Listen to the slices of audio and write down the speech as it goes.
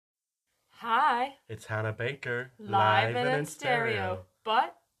Hi. It's Hannah Baker, Live and in stereo.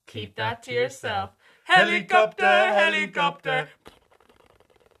 But keep that to yourself. Helicopter, helicopter.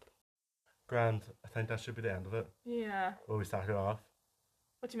 Grand, I think that should be the end of it. Yeah. Will we start it off?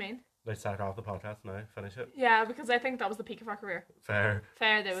 What do you mean? Let's start off the podcast now, finish it. Yeah, because I think that was the peak of our career. Fair.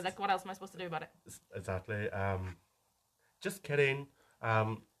 They were like, what else am I supposed to do about it? Exactly. Just kidding.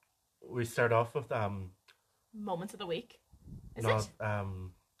 We start off with Moments of the week. Is not it?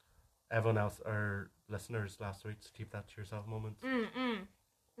 everyone else, our listeners last week, to keep that to yourself moments.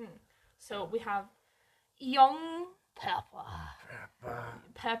 So we have young Pepper,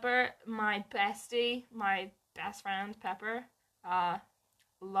 my bestie, my best friend, Pepper,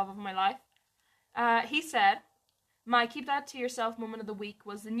 love of my life. He said, my keep that to yourself moment of the week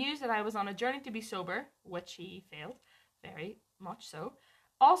was the news that I was on a journey to be sober, which he failed, very much so.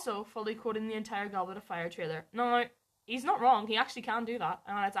 Also, fully quoting the entire Goblet of Fire trailer. No, he's not wrong. He actually can do that,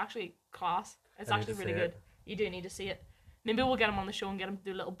 and it's actually class. It's actually really good. You do need to see it. Maybe we'll get him on the show and get him to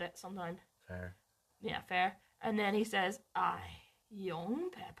do a little bit sometime. Fair. Yeah, fair. And then he says, young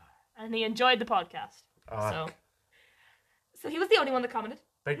Pepper. And he enjoyed the podcast. So he was the only one that commented.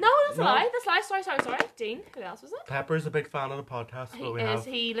 No, that's a lie. That's a lie. Sorry. Dean, who else was it? Pepper's a big fan of the podcast.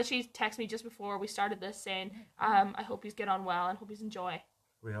 He literally texted me just before we started this saying, I hope he's get on well and hope he's enjoy.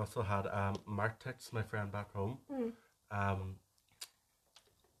 We also had Mark text my friend back home. I'm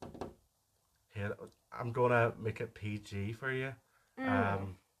gonna make it PG for you.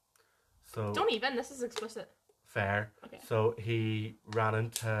 So don't even. This is explicit. Fair. Okay. So he ran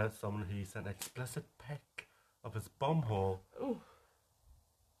into someone who sent an explicit pic of his bumhole. Ooh.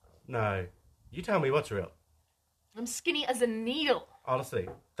 Now, you tell me what's real. I'm skinny as a needle. Honestly,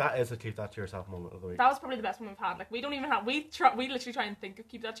 that is a keep that to yourself moment of the week. That was probably the best one we've had. Like, we don't even have... We literally try and think of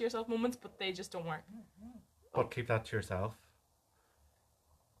keep that to yourself moments, but they just don't work. But keep that to yourself.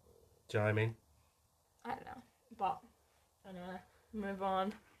 Do you know what I mean? I don't know. But, anyway, move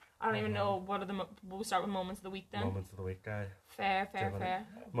on. I don't even know what are the... We'll start with moments of the week then. Moments of the week, guy. Fair.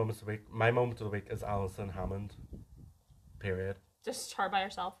 Moments of the week. My moment of the week is Alison Hammond. Period. Just her by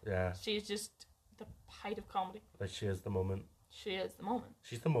herself. Yeah. She's just the height of comedy. Like, she is the moment. She is the moment.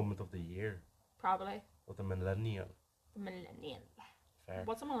 She's the moment of the year. Probably. Of the millennial. The millennial. Fair.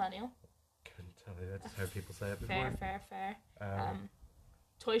 What's a millennial? Couldn't tell you. I just heard people say it before. Fair.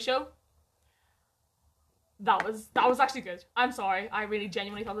 Toy show. That was actually good. I'm sorry. I really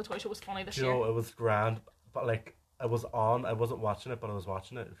genuinely thought the toy show was funny this year. You know, it was grand, but like, it was on. I wasn't watching it, but I was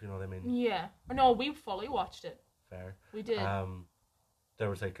watching it, if you know what I mean. Yeah. No, we fully watched it. Fair. We did. There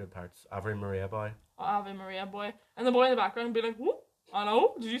was like good parts. Ave Maria boy. Ave Maria boy. And the boy in the background would be like, whoop, I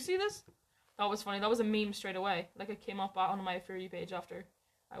know, did you see this? That was funny. That was a meme straight away. Like, it came up on my For You page after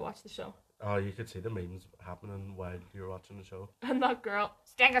I watched the show. Oh, you could see the memes happening while you were watching the show. And that girl,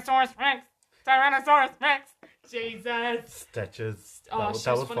 Stegosaurus Rex, Tyrannosaurus Rex, Jesus. Stitches. Oh,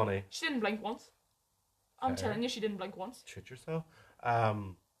 that was funny. She didn't blink once. I'm telling you, she didn't blink once. Treat yourself.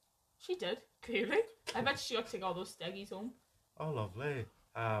 She did, clearly. I bet she got to take all those steggies home. Oh, lovely.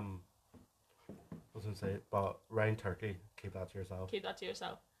 I was going to say, but Ryan Turkey, keep that to yourself. Keep that to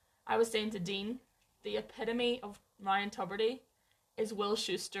yourself. I was saying to Dean, the epitome of Ryan Tuberty is Will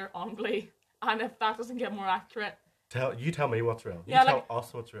Schuster on Glee. And if that doesn't get more accurate... Tell me what's real. Tell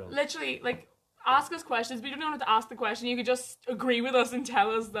us what's real. Literally, like, ask us questions, but you don't have to ask the question. You could just agree with us and tell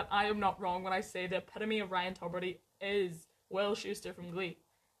us that I am not wrong when I say the epitome of Ryan Tuberty is Will Schuster from Glee.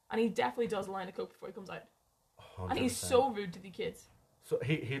 And he definitely does a line of coke before he comes out. 100%. And he's so rude to the kids. So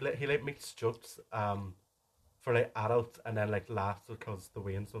he like makes jokes for like adults and then like laughs because the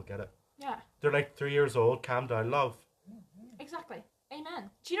Wayans will get it. Yeah. They're like 3 years old. Calm down, love. Exactly. Amen.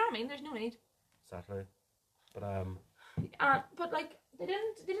 Do you know what I mean? There's no need. Exactly. But like they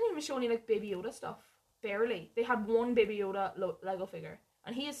didn't even show any like Baby Yoda stuff. Barely. They had one Baby Yoda Lego figure,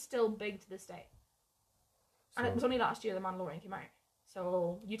 and he is still big to this day. And it was only last year the Mandalorian came out.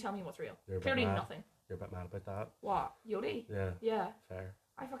 So you tell me what's real. Clearly nothing. You're a bit mad about that. What? Yoda? Yeah. Fair.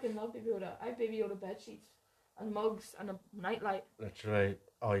 I fucking love Baby Yoda. I have Baby Yoda bed sheets and mugs and a nightlight. Literally,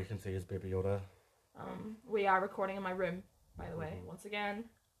 all you can see is Baby Yoda. We are recording in my room, by the way, once again,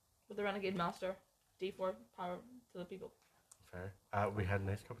 with the Renegade Master. D4 power to the people. Fair. We had a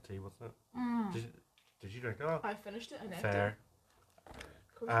nice cup of tea, wasn't it? Did you drink it all? I finished it and Fair.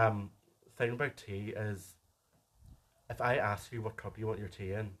 Thing about tea is, if I ask you what cup you want your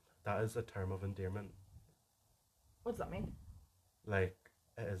tea in, that is a term of endearment. What does that mean? Like,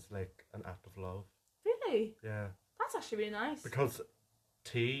 it is like an act of love. Really? Yeah. That's actually really nice. Because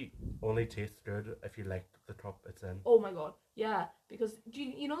tea only tastes good if you like the cup it's in. Oh my god. Yeah. Because, do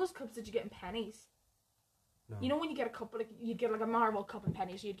you know those cups that you get in pennies? No. You know when you get a cup, like you'd get like a Marvel cup and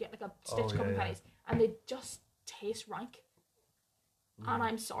pennies, you'd get like a Stitch Oh, cup and yeah. pennies, and they just taste rank. And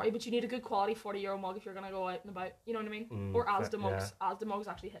I'm sorry, but you need a good quality €40 mug if you're gonna go out and about. You know what I mean? Or Asda mugs. Yeah. Asda mugs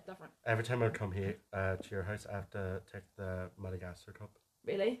actually hit different. Every time I come here to your house, I have to take the Madagascar cup.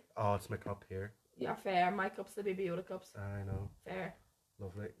 Really? Oh, it's my cup here. Yeah, fair. My cup's the Baby Yoda cups. I know. Fair.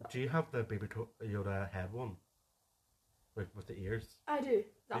 Lovely. Do you have the Baby Yoda head one? With the ears? I do.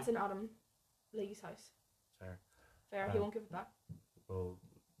 That's in Adam Lee's house. Fair. Fair. He won't give it back. Well,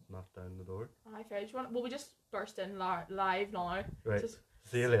 knock down the door. Aye, fair. Do you want? Well, we just burst in live now. Right. Just,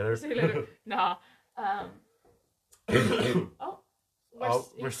 See you later. see you later. Nah. Oh.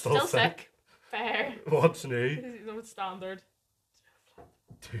 We're still sick. Fair. What's new? No, it's standard.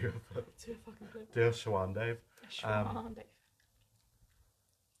 Do you fucking flip. do a Shawan Dave? Shawan Dave.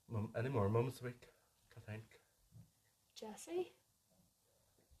 Any more moments a week? I think. Jesse?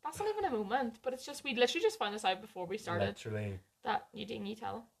 That's not even a moment, but it's just, we literally just found this out before we started. Literally. That you didn't you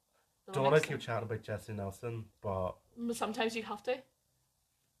tell. Don't want to keep chatting about Jesse Nelson, but sometimes you have to.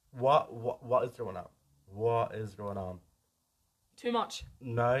 what is going on? What is going on? Too much.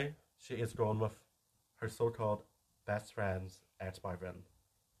 Now she is going with her so-called best friend's ex-boyfriend.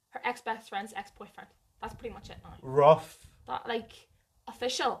 Her ex-best friend's ex-boyfriend. That's pretty much it now. Rough. That, like,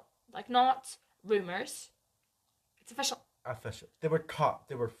 official. Like, not rumours. It's official. Official. They were caught.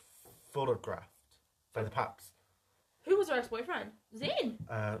 They were photographed by the paps. Who was her ex-boyfriend? Zayn?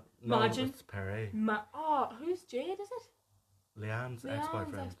 No, Imagine. it's Perry. Who's Jade, is it? Leanne's Leanne's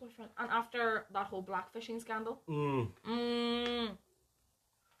ex-boyfriend. ex-boyfriend. And after that whole blackfishing scandal?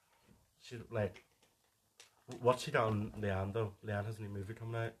 She, like, what's she got on Leanne, though? Leanne has a new movie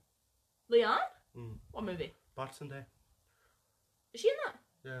coming out. Leanne? What movie? Boxing Day. Is she in that?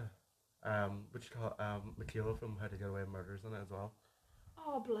 Yeah. What you call it? Michaela from How to Get Away with Murders in it as well.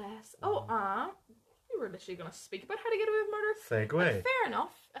 Oh, bless. We were literally going to speak about How to Get Away with Murder. Segue. Fair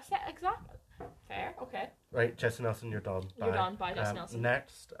enough. Exactly. Fair. Okay. Right, Jesse Nelson, you're done. You're done. Bye, Jesse Nelson.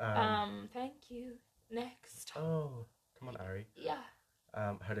 Next. Thank you. Next. Oh, come on, Ari. Yeah.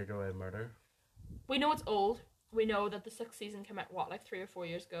 How to Get Away with Murder. We know it's old. We know that the 6th season came out, what, like 3 or 4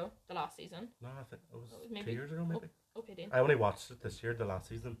 years ago? The last season? No, I think it was maybe 2 years ago, maybe. Okay, Dean. I only watched it this year, the last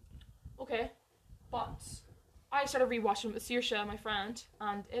season. Okay. But I started rewatching it with Saoirse, my friend,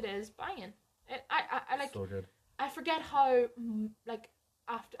 and it is banging. I like. So good. I forget how, like,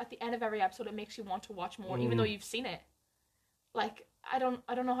 at the end of every episode, it makes you want to watch more, even though you've seen it. Like, I don't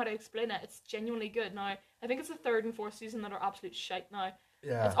know how to explain it. It's genuinely good. Now, I think it's the 3rd and 4th season that are absolute shite now.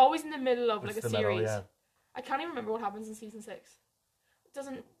 Yeah. It's always in the middle of, like, It's a the middle, series. yeah. I can't even remember what happens in season 6. It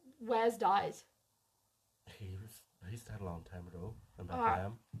doesn't. Wes dies. He's died a long time ago in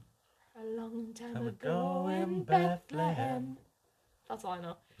Bethlehem. A long time ago in Bethlehem. That's all I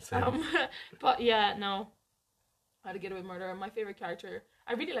know. But yeah, no. How to Get Away with Murder. My favourite character.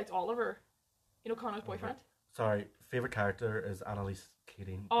 I really liked Oliver. You know, Connor's boyfriend. Sorry, favourite character is Annalise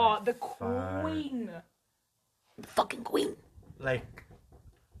Keating. Oh, by the far. queen. Fucking queen. Like,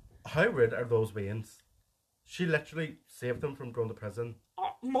 how rude are those Waynes? She literally saved them from going to prison.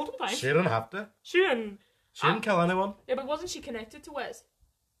 Oh, multiple times. She didn't have to. She didn't. She didn't kill anyone. Yeah, but wasn't she connected to Wes?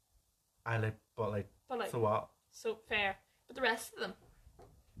 But like, But so what? So fair. But the rest of them.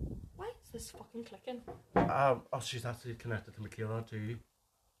 Why is this fucking clicking? She's actually connected to Michaela too.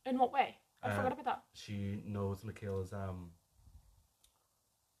 In what way? I forgot about that. She knows Michaela's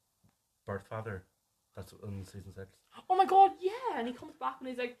birth father. That's in season 6. Oh my god, yeah! And he comes back and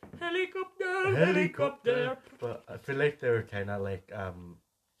he's like, helicopter. But I feel like they were kind of like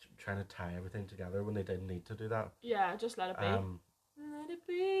trying to tie everything together when they didn't need to do that. Yeah, just let it be. Let it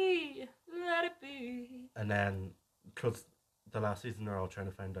be. Let it be. And then, because the last season they're all trying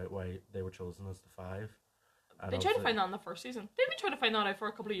to find out why they were chosen as the 5. And they tried to find that in the first season. They've been trying to find that out for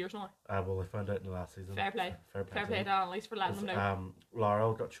a couple of years now. well, they found out in the last season. Fair play. Fair play to Annalise for letting them know.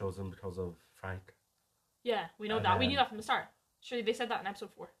 Laurel got chosen because of Frank. Yeah, we know that. We knew that from the start. Surely they said that in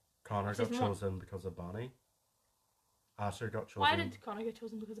episode 4. Connor got chosen because of Bonnie. Asher got chosen. Why did Connor get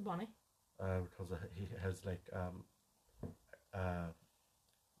chosen because of Bonnie? Because he has like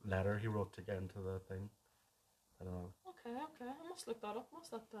letter he wrote to get into the thing. I don't know. Okay. I must look that up.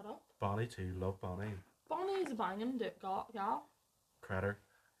 Bonnie too. Love Bonnie. Bonnie's a banging gal. Credder.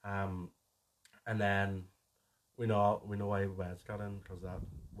 And then we know why Wes got in because that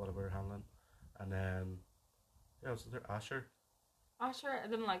whatever handling. And then was there Asher? Asher, I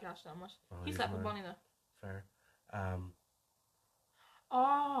didn't like Asher that much. Oh, He slept with Bonnie though. Fair.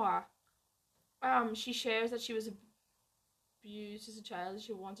 She shares that she was abused as a child.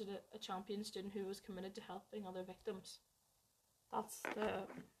 She wanted a champion student who was committed to helping other victims. That's the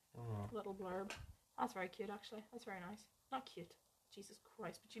little blurb. That's very cute, actually. That's very nice. Not cute. Jesus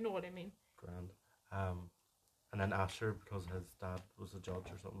Christ, but you know what I mean. Grand. And then Asher, because his dad was a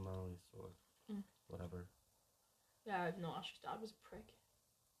judge or something now, he's sort of whatever. Yeah, I know Asher's dad was a prick.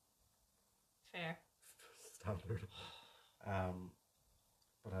 Fair. Standard.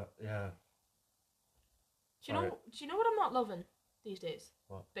 But yeah. Do you know what I'm not loving these days?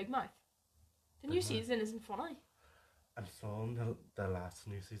 What? Big Mouth. The Big new Mouth. season isn't funny. I'm still on the last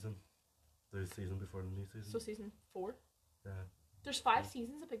new season. The season before the new season. So season 4. Yeah. There's 5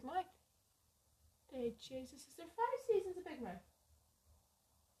 seasons of Big Mouth. Hey, Jesus, is there 5 seasons of Big Mouth?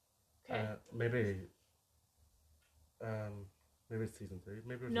 Okay. Maybe it's season 3.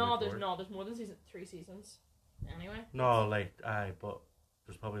 Maybe it's No, only 4. there's more than 3 seasons. Anyway. No, but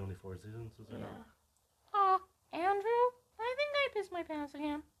there's probably only 4 seasons, is there Yeah. not? Oh, Andrew, I think I pissed my pants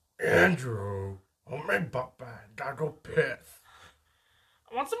again. Andrew, oh my butt bag, gotta go piss.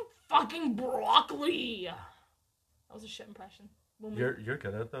 I want some fucking broccoli. That was a shit impression. You're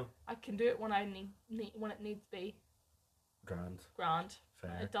good at it though. I can do it when I when it needs be. Grand.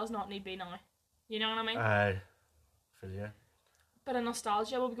 Fair. It does not need be now. You know what I mean? I feel ya. Bit of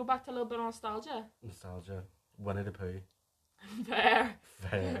nostalgia. Will we go back to a little bit of nostalgia? Nostalgia. Winnie the Pooh. Fair.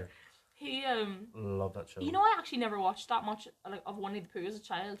 He Love that show. You know, I actually never watched that much of Winnie the Pooh as a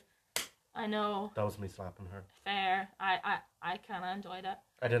child. I know. That was me slapping her. Fair. I kind of enjoyed it.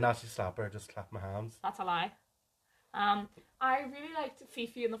 I didn't actually slap her. I just clapped my hands. That's a lie. I really liked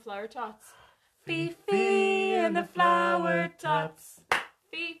Fifi and the Flower Tots. Fifi and the Flower Tots.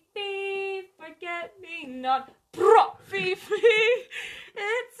 Fifi, forget me not. Bro, Fifi,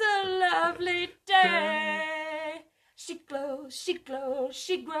 it's a lovely day. She glows, she glows,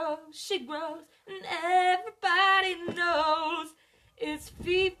 she grows, she grows, and everybody knows it's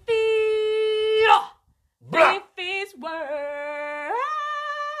Fifi. Fifi's world.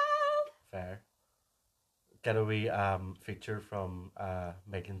 Fair. Get a wee feature from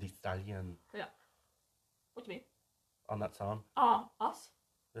Megan Thee Stallion. Yeah. What do you mean? On that song. Oh, us?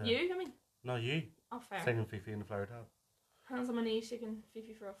 Yeah. You, I mean? No, you. Oh, fair. Singing Fifi and the Flower Top. Hands on my knees, shaking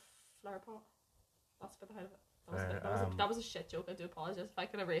Fifi for a flower pot. That's a bit ahead of it. Fair, That was a shit joke. I do apologise. If I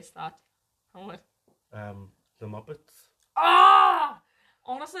could erase that, I would. The Muppets. Ah!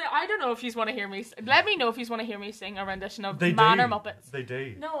 Honestly, I don't know if you want to hear me. Let me know if you want to hear me sing a rendition of Man or Muppets. They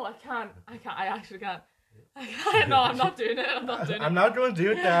do. No, I can't. I actually can't. No, I'm not doing it. I'm not going to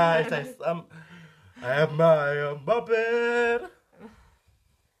do it, guys. I am my Muppet.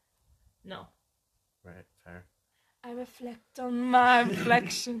 No. Right, fair. I reflect on my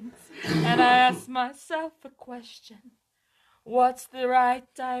reflections and I ask myself a question. What's the right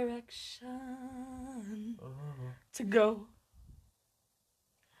direction to go?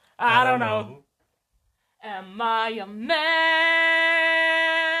 I don't know. Am I a man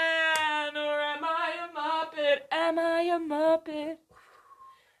or am I a Muppet? Am I a Muppet?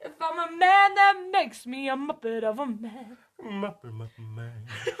 If I'm a man, that makes me a Muppet of a man. Muppet man.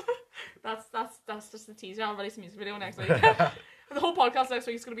 That's just the teaser. I'll release a music video next week. The whole podcast next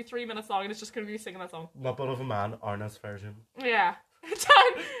week is going to be 3 minutes long and it's just going to be singing that song. Muppet of a Man, Arna's version. Yeah.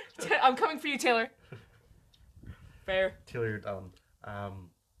 I'm coming for you, Taylor. Fair. Taylor, you're done.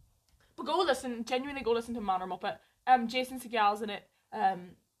 But genuinely go listen to Man or Muppet. Jason Segel's in it.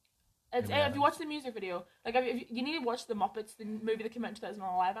 If you watch the music video, like if you need to watch the Muppets, the movie that came out in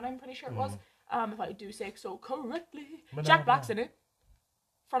 2011, I'm pretty sure it was. If I do say so correctly. Jack Black's in it.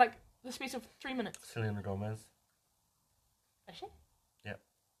 For like the space of 3 minutes. Selena Gomez. Is she? Yep.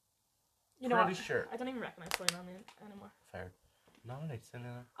 You know Pretty what? sure. I don't even recognise Selena anymore. Fair. No, I like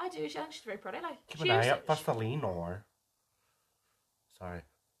Selena. I do. She's very pretty. Like, Keep an eye out for Selena. Sorry.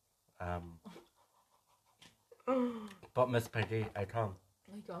 But Miss Piggy, icon.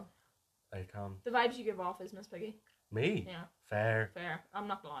 Icon. Icon. The vibes you give off is Miss Piggy. Me? Yeah. Fair. I'm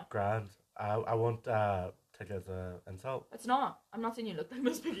not gonna lie. Grand. I won't take it as an insult. It's not. I'm not saying you look like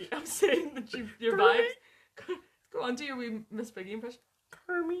Miss Piggy. I'm saying that your vibes. Go on, do your wee Miss Piggy impression.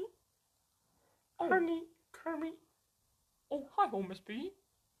 Kermit. Kermit. Oh, hi ho, Miss Piggy.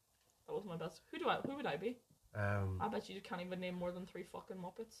 That was my best. Who would I be? I bet you can't even name more than 3 fucking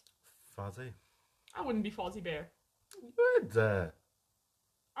Muppets. Fozzie. I wouldn't be Fozzie Bear. Good.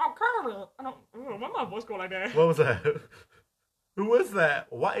 Oh, Kermit. Why my voice go like that? What was that? Who was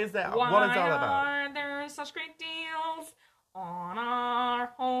that? What is that? Why what is all about? are there such great deals on our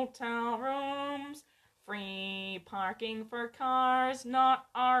hotel rooms? Free parking for cars, not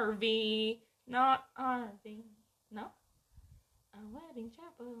RV. Not RV. No? A wedding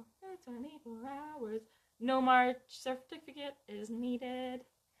chapel, 24 hours. No marriage certificate is needed.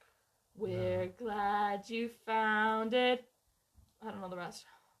 We're glad you found it. I don't know the rest.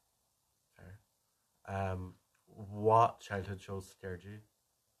 Fair. What childhood shows scared you?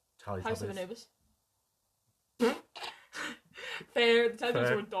 House of Teletubbies. Anubis. Fair. The Teletubbies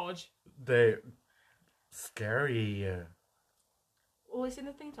Fair. were dodge. They scary. Oh, is in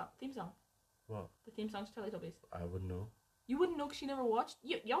the theme song. What? The theme song to Teletubbies. I wouldn't know. You wouldn't know because you never watched.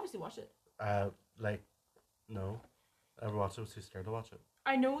 You obviously watched it. Like, no. I never watched it. I was too scared to watch it.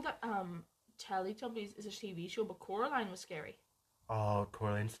 I know that Teletubbies is a TV show, but Coraline was scary. Oh,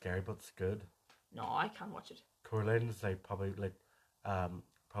 Coraline's scary, but it's good. No, I can't watch it. Coraline is like probably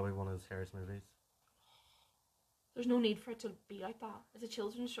one of the scariest movies. There's no need for it to be like that. It's a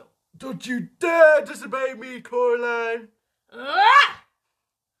children's show. Don't you dare disobey me, Coraline! Ah!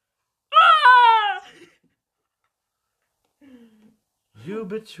 Ah! You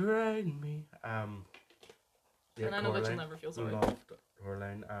betrayed me. Yeah, And I know that you'll never feel sorry. Loved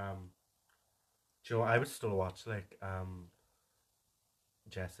Coraline. Do you know, I would still watch like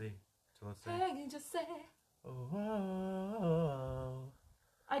Jessie. So let's see. I can just say. Oh.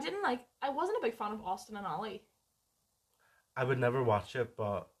 I wasn't a big fan of Austin and Ollie. I would never watch it,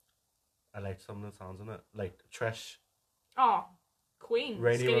 but I liked some of the songs in it. Like Trish. Oh, Queen.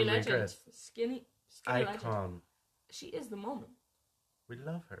 Rainy Skinny Rodriguez. legend. Skinny legend. Icon. She is the moment. We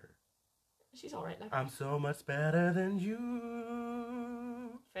love her. She's alright, like. I'm so much better than you.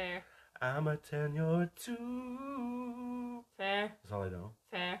 Fair. I'm a 10, you're a 2. Fair. That's all I know.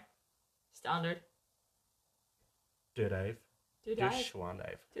 Fair. Standard. Do Dave. Do Do dive. Schwan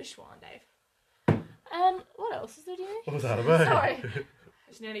Dave. Do Schwan dive. What else is there, Deanie? What was that about? Sorry. I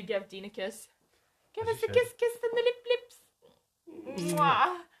just nearly give Dean a kiss. Give As us you a should. kiss in the lips.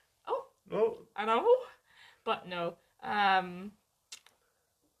 Mwah. Oh, Oh, I know. But no.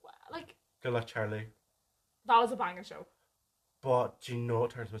 Like, good luck, Charlie. that was a banging show. But do you know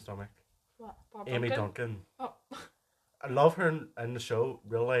what turns my stomach? What? Bob Amy Duncan? Duncan. Oh, I love her in the show.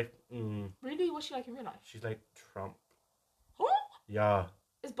 Real life. really? What's she like in real life? She's like Trump. Oh, Yeah.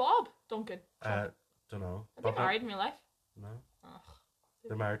 is Bob Duncan? Don't know. Are they married in real life? No. Ugh.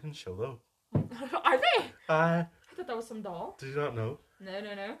 They're married in the show though. Are they? I I thought that was some doll. did you not know?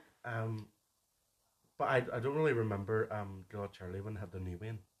 No. But I don't really remember Girl Charlie when it had the new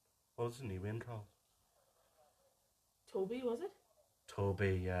Wayne. What was the new Wayne called? Toby, was it?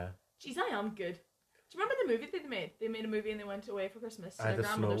 Toby, yeah. Jeez, I am good. Do you remember the movie they made? They made a movie and they went away for Christmas to their The snow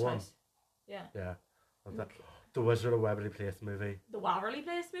grandmother's one. house. Yeah. Yeah. What's that? The Wizard of Waverly Place movie. The Waverly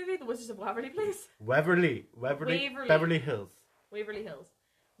Place movie? The Wizards of Waverly Place? Waverly. Waverly. Beverly Hills. Waverly Hills.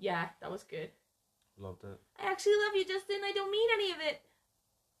 Yeah, that was good. Loved it. I actually love you, Justin. I don't mean any of it.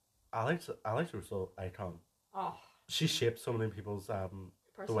 Alex Russo, icon. Oh, She shaped so many people's the way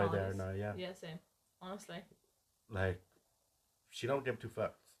they are personalities. now, yeah. Yeah, same. Honestly. Like, she don't give two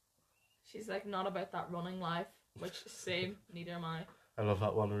fucks. She's like not about that running life, which same, neither am I. I love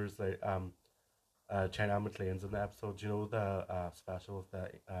that one where it's like China McLean's in the episode. Do you know the special with the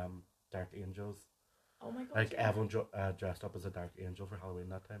Dark Angels? Oh my god. Like yeah. everyone dressed up as a Dark Angel for Halloween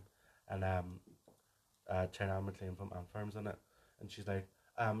that time, and China McLean from Ant Farm's in it, and she's like,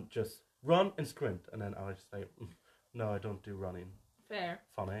 just run and sprint, and then Alex is like, no, I don't do running. Fair.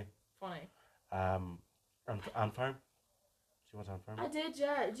 Funny. Ant Farm. Do you watch Ant Farm? I did,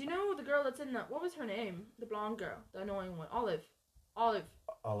 yeah. Do you know the girl that's in that? What was her name? The blonde girl, the annoying one. Olive.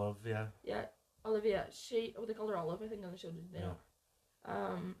 Olive, yeah. Yeah, Olivia. They called her Olive, I think, on the show. Did they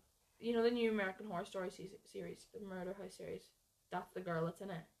not? You know the new American Horror Story series, the Murder House series. That's the girl that's in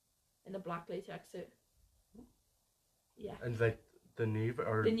it, in the black latex suit. Yeah. And like the new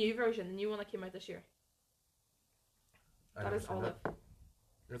or The new version, the new one that came out this year. I That never is seen Olive. it.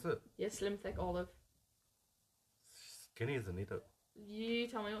 Is it? Yeah, slim, thick Olive. Skinny as Anita. You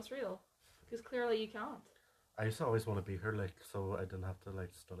tell me what's real, because clearly you can't. I used to always want to be her, like, so I didn't have to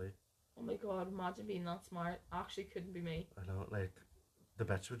like study. Oh my god, imagine being that smart. Actually, couldn't be me. I know, like, the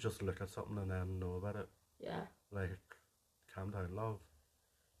bitch would just look at something and then know about it. Yeah. Like, calm down, love.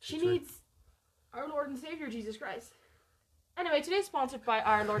 She Teach me. needs our Lord and Savior Jesus Christ. Anyway, today's sponsored by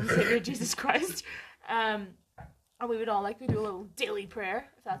our Lord and Savior Jesus Christ. And we would all like to do a little daily prayer,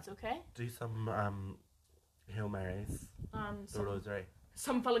 if that's okay. Do some Hail Marys. The rosary.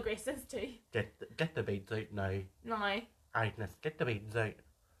 Some full of graces too. Get the beads out now. Now. Agnes, get the beads out.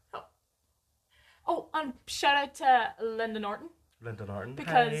 Oh, and shout out to Linda Norton, Linda Norton.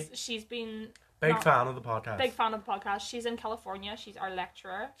 because Hey. she's been Big fan of the podcast. big fan of the podcast. She's in California. She's our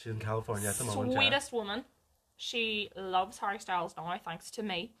lecturer. She's in California at the moment. Sweetest woman. She loves Harry Styles now, thanks to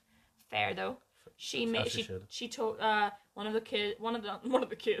me. Fair though. She made As she should. she told one of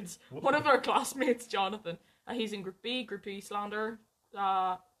our classmates, Jonathan. He's in Group B, Group E slander.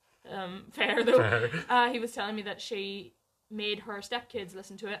 Fair though. Fair. He was telling me that made her stepkids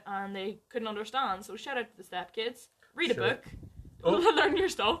listen to it, and they couldn't understand. So shout out to the stepkids. Read a Sure. book. Oh. Learn your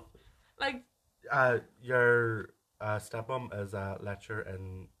stuff. Like, Your stepmom is a lecturer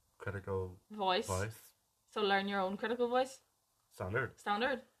in critical voice. voice So learn your own critical voice. standard.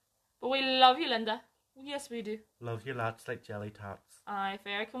 Standard. But we love you, Linda. Yes, we do. Love you lots like jelly tots. Aye,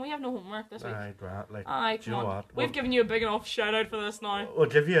 fair. Can we have no homework this week? Aye, Grant. Like, Aye, do come you know on. what? We've We'll, given you a big enough shout out for this now. we'll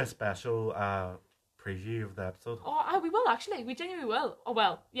give you a special preview of the episode. Oh, we will actually. We genuinely will. Oh,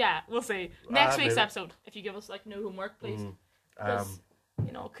 well, yeah, we'll see. Next week's maybe. episode, if you give us, like, no homework, please. Because,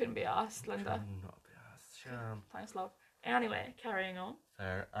 you know, it couldn't be asked, Linda. Not be asked, Sian. Thanks, love. Anyway, carrying on.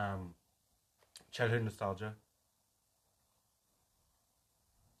 Fair. Childhood nostalgia.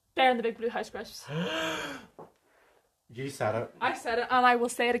 Bear in the Big Blue House Crisps. You said it. I said it, and I will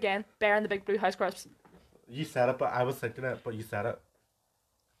say it again. Bear in the Big Blue House Crisps. You said it, but I was thinking it, but you said it.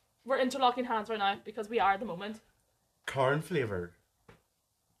 We're interlocking hands right now because we are at the moment. Corn flavour.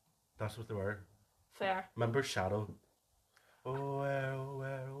 That's what they were. Fair. Remember Shadow?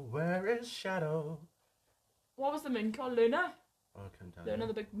 Where is Shadow? What was the moon called? Luna? Oh, I can't tell Luna you.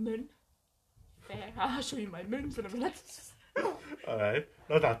 the big moon. Fair. I'll show you my moons in a minute. Alright.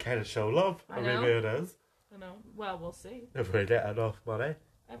 Not that kind of show, love. I Or know. maybe it is. I know. Well, we'll see. If we get enough money.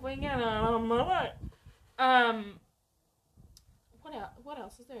 If we get what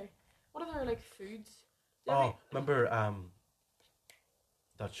else is there? What other like foods? Do you have Oh, remember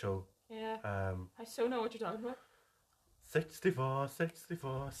that show? any- yeah. Um, I so know what you're talking about. 64,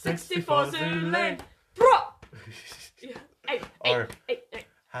 64, 64 64 Zoolander. Bro! Yeah. Hey, Or- hey.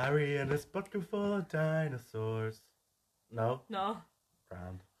 Harry and his bucket full of dinosaurs. No? No.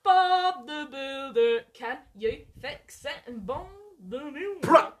 Grand. Bob the Builder, can you fix it? And Bob the Builder.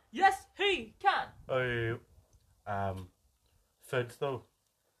 Bruh. Yes, he can. Oh, foods though.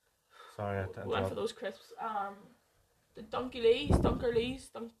 Sorry, I had to We went for interrupt. those crisps. The Dunkerlees,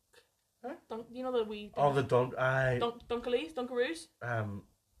 Huh? you know the wee. Oh, the Dunkerlees, Dunkaroos.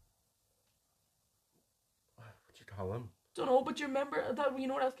 What you call them? Don't know, but you remember that? You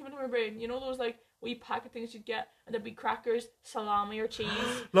know what else came into my brain? You know those like wee packet things you'd get, and there'd be crackers, salami, or cheese.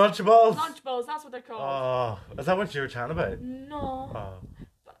 Lunchables. Lunchables, that's what they're called. Oh, is that what you were chatting about? No. Oh,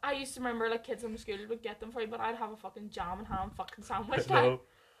 But I used to remember like kids in the school would get them for me, but I'd have a fucking jam and ham fucking sandwich. no. Like,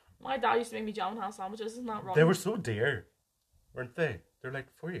 my dad used to make me jam and ham sandwiches. Isn't that wrong? They were so dear, weren't they? They're like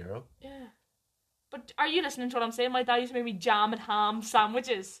 €4. Yeah. But are you listening to what I'm saying? My dad used to make me jam and ham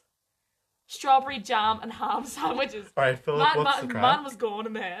sandwiches. Strawberry jam and ham sandwiches. Alright, Philip, what's the Man crack? was going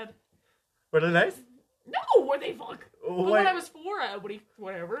in the head. Were they nice? No, were they fuck? Oh, But wait. when I was 4,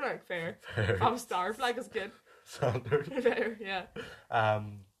 whatever, like fair. I was starved like as a kid. Standard. Fair, yeah.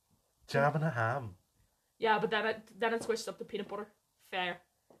 Jam and a ham. Yeah, but then it switched up to peanut butter. Fair.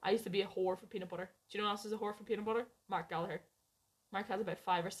 I used to be a whore for peanut butter. Do you know who else is a whore for peanut butter? Mark Gallagher. Mark has about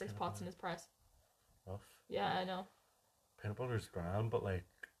 5 or 6 pots in his press. Rough. Yeah, I know. Peanut butter's grand, but like,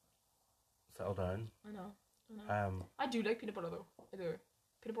 settle down. I know. I do like peanut butter though. I do.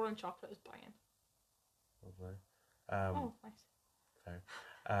 Peanut butter and chocolate is banging. Lovely. Oh, nice. Fair.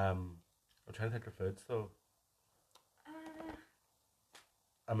 I'm trying to think of foods though.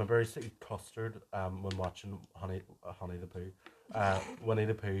 I remember I used to eat custard when watching Honey the Pooh. Winnie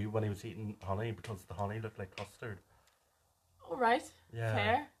the Pooh when he was eating honey because the honey looked like custard. All right. Yeah.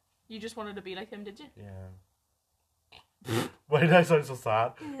 Fair. You just wanted to be like him, did you? Yeah. Why did I sound so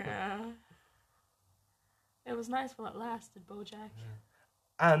sad? Yeah. It was nice while it lasted, BoJack.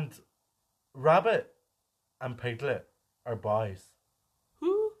 And Rabbit and Piglet are boys.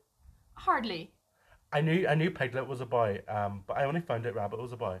 Who? Hardly. I knew Piglet was a boy, but I only found out Rabbit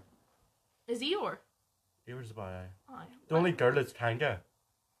was a boy. Is Eeyore? He was a boy, aye. Aye. The only girl is Kanga.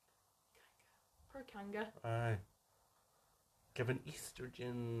 Poor Kanga. Aye. Given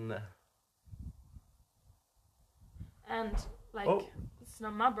estrogen. And, like, Oh. it's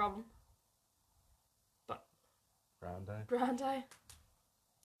not my problem. Grande. Grandi.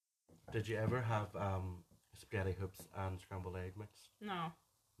 Did you ever have spaghetti hoops and scrambled egg mix? No.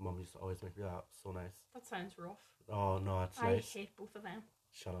 Mum used to always make me that. So nice. That sounds rough. Oh no, it's I nice. hate both of them.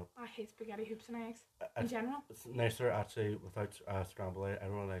 Shut up. I hate spaghetti hoops and eggs in It's, general. it's nicer actually without scrambled egg.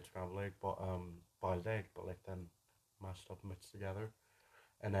 Everyone likes scrambled egg, but boiled egg, but like then mashed up and mixed together,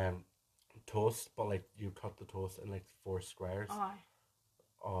 and then toast. But like you cut the toast in like 4 squares. Aye.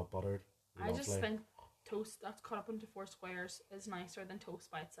 Oh, buttered. I just Lovely. think toast that's cut up into 4 squares is nicer than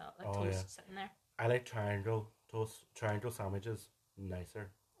toast by itself. Like Oh, toast yeah. sitting there. I like triangle toast. Triangle sandwiches nicer.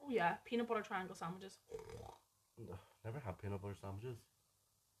 Oh yeah, peanut butter triangle sandwiches. Ugh, never had peanut butter sandwiches.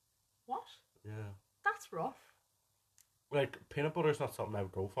 What? Yeah. That's rough. Like peanut butter's not something I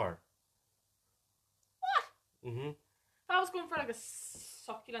would go for. What? Mhm. I was going for like a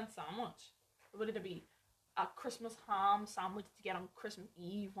succulent sandwich. It would either be a Christmas ham sandwich to get on Christmas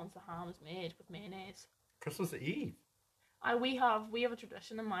Eve once the ham is made with mayonnaise. Christmas Eve. We have a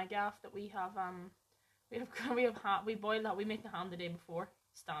tradition in my gaff that we boil that, we make the ham the day before,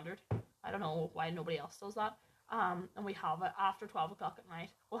 standard. I don't know why nobody else does that. And we have it after 12 o'clock at night.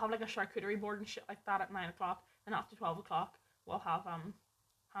 We'll have like a charcuterie board and shit like that at 9 o'clock, and after 12 o'clock we'll have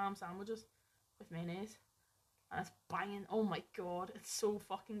ham sandwiches with mayonnaise, and it's banging. Oh my god, it's so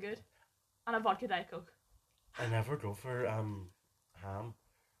fucking good. And a vodka Diet Coke. I never go for ham.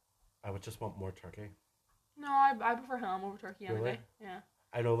 I would just want more turkey. No, I prefer ham over turkey any Really? day. Yeah.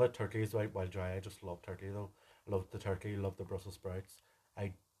 I know that turkey is while dry. I just love turkey though. I love the turkey. Love the Brussels sprouts.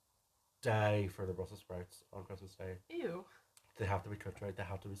 I die for the Brussels sprouts on Christmas Day. Ew. They have to be cooked right. They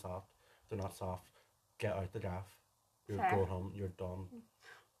have to be soft. If they're not soft, get out the gaff. You're Fair. going home. You're done.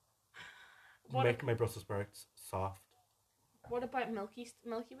 What Make my Brussels sprouts soft. What about Milky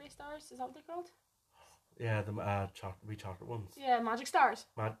Way stars? Is that what they're called? Yeah, the wee chocolate ones. Yeah, Magic Stars.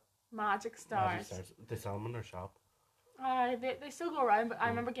 Magic Magic Stars. Stars. They sell them in their shop. They still go around, but I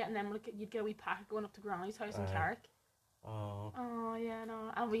remember getting them. Like, you'd get a wee packet going up to Granny's house in Carrick. Oh. Oh yeah,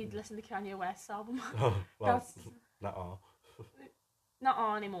 no, and we'd listen to Kanye West's album. Oh, well, That's not all. not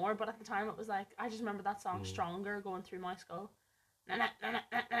all anymore, but at the time it was like, I just remember that song "Stronger" going through my skull. Nah, nah, nah, nah,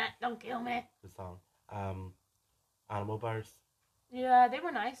 nah, nah, don't kill me. The song. Animal bars. Yeah, they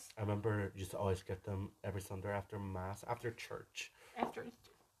were nice. I remember used to always get them every Sunday after mass, after church. After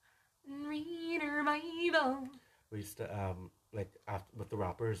read her Bible. We used to like after with the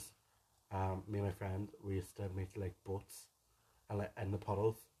rappers, me and my friend, we used to make like boats, and like in the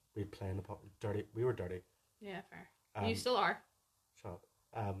puddles we'd play in the dirty. We were dirty. Yeah, fair. You still are. Shut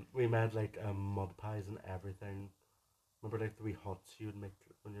up. We made like mud pies and everything. Remember like the wee huts you would make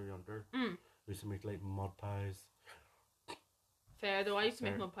when you were younger? Mm. We used to make like mud pies. Fair though, I used to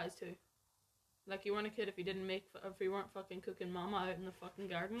make Fair. mud pies too. Like, you weren't a kid if you weren't fucking cooking mama out in the fucking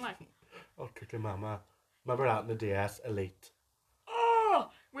garden, like. Oh, cooking mama. Remember that in the DS Elite? Oh,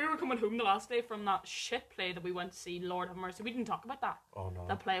 we were coming home the last day from that shit play that we went to see. Lord have mercy, we didn't talk about that. Oh no.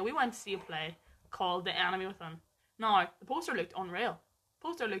 The play, we went to see a play called The Enemy Within. Now, the poster looked unreal.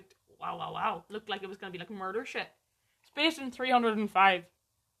 Poster looked wow. Looked like it was gonna be like murder shit. It's based in 305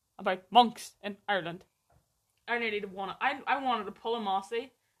 about monks in Ireland. I nearly wanted. I wanted to pull a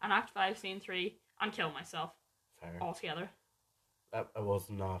Mossy and Act 5, Scene 3 and kill myself Fair. altogether. I was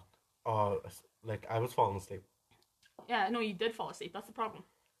not. Oh, like I was falling asleep. Yeah, no, you did fall asleep. That's the problem.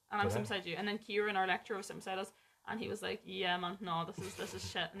 And I'm Did I? sitting beside you. And then Kieran, our lecturer, was sitting beside us, and he was like, "Yeah, man, no, this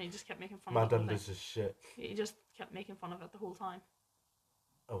is shit." And he just kept making fun of it. Madam, this is shit. He just kept making fun of it the whole time.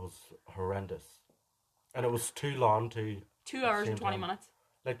 It was horrendous, and it was too long to. 2 hours and Same 20 time. minutes.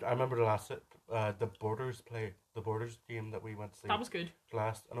 Like I remember the Borders the Borders game that we went to see That was good.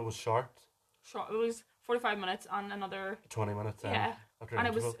 last, and it was short, Short. It was 45 minutes and another. 20 minutes. Yeah. After And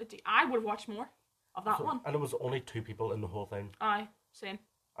it was. interval. I would have watched more of that one. And it was only 2 people in the whole thing, Aye, same.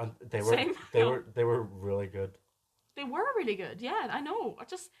 and they were Same. they were really good. They were really good. Yeah, I know.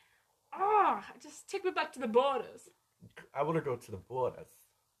 Just take me back to the borders. I want to go to the Borders.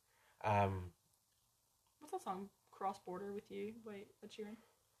 What's that song? Cross Border with You by Ed Sheeran.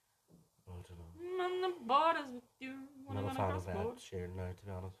 I don't know. On the borders with you. I'm not a fan of Ed Sheeran now, to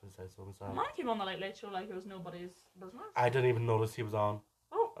be honest. Who says so sad. Man came on the Late Late Show like it was nobody's business. I didn't even notice he was on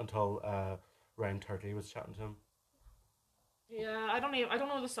Oh. until Ryan Turkey was chatting to him. Yeah, I don't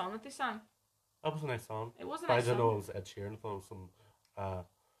know the song that they sang. That was a nice song. It was a But I nice didn't song. know it was Ed Sheeran. I thought it was some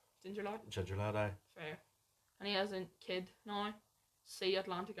Ginger Lad. ginger lad. I. Fair. And he has a kid now. Sea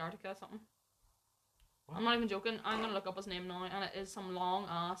Atlantic Arctica something. What? I'm not even joking. I'm gonna look up his name now, and it is some long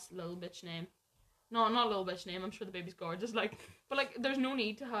ass little bitch name. No, not little bitch name. I'm sure the baby's gorgeous. Like, but like, there's no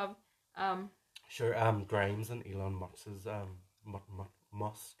need to have Sure, Grimes and Elon Musk's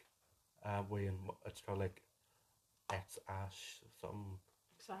Musk, weighing it's called like X Ash something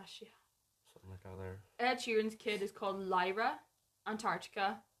Sash, yeah. like that there. Ed Sheeran's kid is called Lyra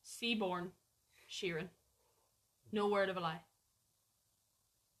Antarctica Seaborn Sheeran. No word of a lie.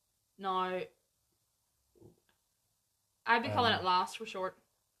 Now, I'd be calling it Lass for short.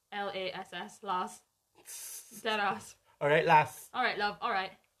 Lass. Lass. Dead ass. Alright, lass. Alright, love.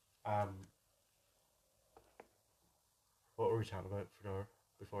 Alright. What were we chatting about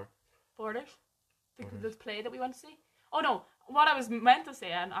before? Borders. Borders. The play that we went to see. Oh no, what I was meant to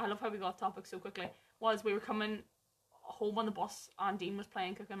say, and I love how we got off topic so quickly, was we were coming home on the bus and Dean was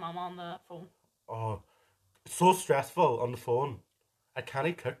playing Cooking Mama on the phone. Oh, it's so stressful on the phone. I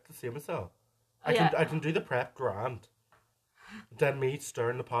can't cook to save myself. I Yeah. can do the prep grand. Then me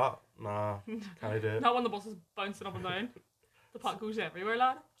stirring the pot. Nah, can't I do it? Not when the bus is bouncing up and down. The pot goes everywhere,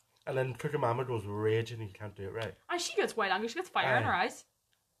 lad. And then Cooker Mama goes raging and you can't do it right. And she gets white anger. She gets fire in her eyes.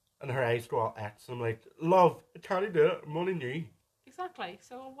 And her eyes go all X. And I'm like, love, I can't do it. I'm only new. Exactly.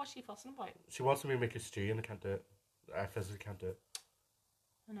 So what's she fussing about? She wants me to make a stew and I can't do it. I physically can't do it.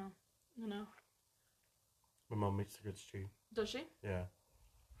 I know. My mum makes a good stew. Does she? Yeah.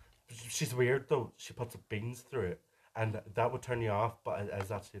 She's weird though. She puts beans through it. And that would turn you off, but it is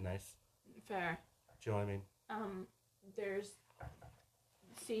actually nice. Fair. Do you know what I mean? There's...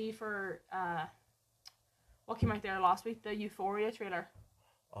 See, for... what came out there last week? The Euphoria trailer.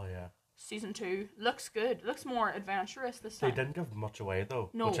 Oh, yeah. Season 2. Looks good. Looks more adventurous this time. They didn't give much away though,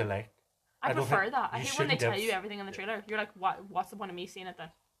 No. which I like. I prefer that. I you hate when they shouldn't tell give- you everything in the trailer. You're like, what's the point of me seeing it then?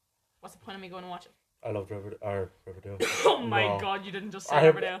 What's the point of me going to watch it? I loved Riverdale. Oh my No. god, you didn't just say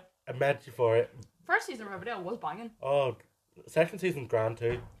Riverdale. I meant you for it. First season of Riverdale was banging. Oh, second season's grand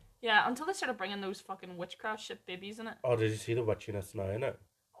too. Yeah, until they started bringing those fucking witchcraft shit babies in it. Oh, did you see the witchiness now in it?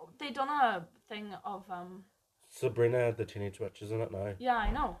 They done a thing of Sabrina the Teenage Witch is in it now. yeah,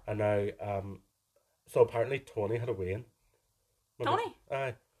 I know. And now, so apparently Tony had a weigh-in. Tony?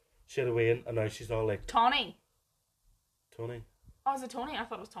 Aye. She had a weigh-in and now she's all like... Tawny. Tony? Oh, is it Tony? I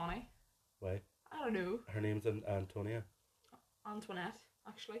thought it was Tawny. Why? I don't know. Her name's Antonia. Antoinette,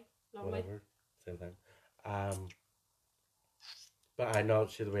 actually. Lovely. Whatever. Same thing. But I know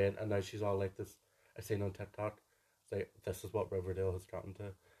she had a weigh-in and now she's all like this. I seen on TikTok. It's like, this is what Riverdale has gotten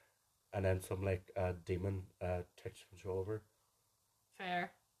to. And then some like demon takes control of her.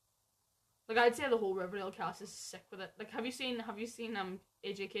 Fair. Like, I'd say the whole Riverdale cast is sick with it. Like, have you seen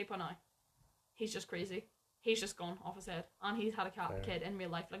AJ Capo now? He's just crazy. He's just gone off his head. And he's had a kid in real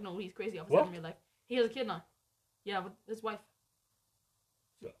life. Like, no, he's crazy off his head in real life. He has a kid now. Yeah, with his wife.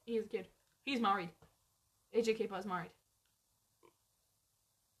 He has a kid. He's married. AJ Capo is married.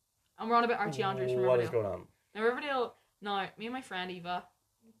 And we're on about Archie Andrews from Riverdale. What is going on? Now, Riverdale, now, me and my friend Eva,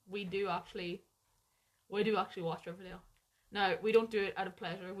 we do actually watch Riverdale. Now, we don't do it out of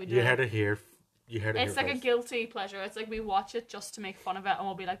pleasure. We do You heard it here. It's like a guilty pleasure. It's like we watch it just to make fun of it, and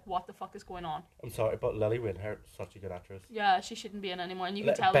we'll be like, "What the fuck is going on?" I'm sorry, but Lily Winhart is such a good actress. Yeah, she shouldn't be in anymore, and you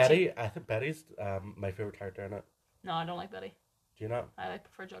can tell. Betty, I think Betty's my favorite character in it. No, I don't like Betty. Do you not? I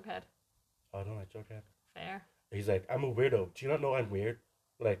prefer Jughead. Oh, I don't like Jughead. Fair. He's like, I'm a weirdo. Do you not know I'm weird?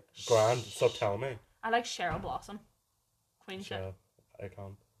 Like, grand, stop telling me. I like Cheryl Blossom. Queen shit. I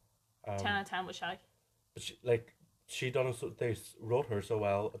can't. 10 out of 10 with Shag. But they wrote her so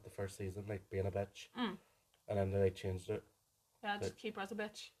well at the first season, like being a bitch, and then they changed it. Yeah, just keep her as a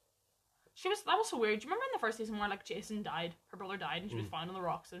bitch. That was so weird. Do you remember in the first season where like Jason died, her brother died, and she was found on the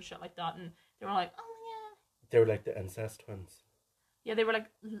rocks and shit like that, and they were like, oh yeah. They were like the incest twins. Yeah, they were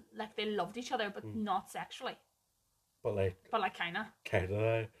like they loved each other, but not sexually. But like kinda.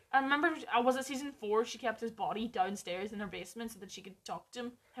 Kinda. I remember, was it season 4? She kept his body downstairs in her basement so that she could talk to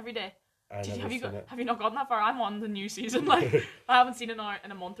him every day. Have you not gotten that far? I'm on the new season. Like, I haven't seen it now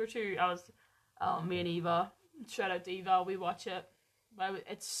in a month or two. Me and Eva, shout out to Eva, we watch it. But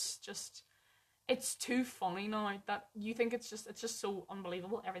it's too funny now that you think it's just so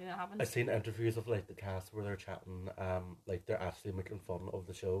unbelievable, everything that happens. I've seen interviews of like the cast where they're chatting, like they're actually making fun of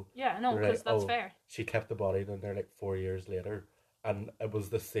the show. Yeah, no, because that's fair. She kept the body, then they're like 4 years later, and it was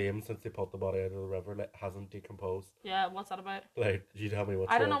the same since they put the body out of the river. Like, hasn't decomposed. Yeah, what's that about? Like, you tell me what.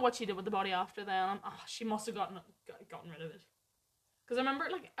 I don't know what she did with the body after then. She must have gotten rid of it. Because I remember,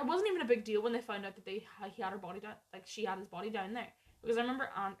 like, it wasn't even a big deal when they found out that he had her body down, like she had his body down there. Because I remember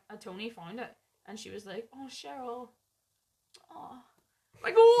Tony found it. And she was like, oh, Cheryl. Oh.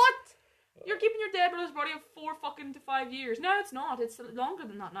 Like, what? You're keeping your dead brother's body of 4 fucking to 5 years. No, it's not. It's longer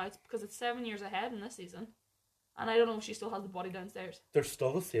than that now. It's because it's 7 years ahead in this season. And I don't know if she still has the body downstairs. They're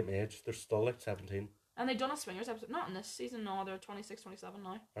still the same age. They're still like 17. And they've done a swingers episode. Not in this season, no. They're 26, 27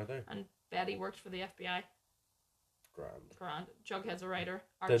 now. Are they? And Betty works for the FBI. Grand. Jughead's a writer.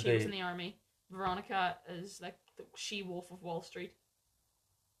 Archie was in the army. Veronica is like the she-wolf of Wall Street.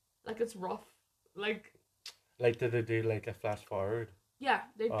 Like, it's rough. Like, did they do like a flash forward? Yeah,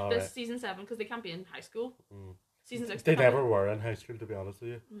 this season 7 because they can't be in high school. Season 6. They never were in high school, to be honest with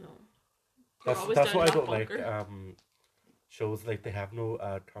you. No. That's what I don't like. Shows like they have no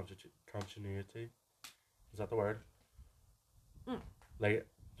continuity. Is that the word? Like,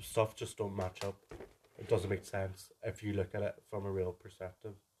 stuff just don't match up. It doesn't make sense if you look at it from a real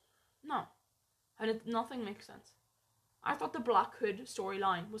perspective. No, and nothing makes sense. I thought the Black Hood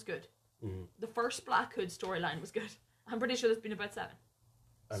storyline was good. The first Black Hood storyline was good. I'm pretty sure there's been about 7.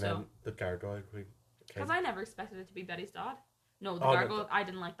 And then the Gargoyle Queen. Because I never expected it to be Betty's dad. No, the Gargoyle, I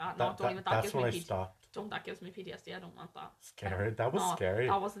didn't like that. Don't even that that's gives when me I heat. stopped. Don't, that gives me PTSD. I don't want that. Scary. That was No, scary.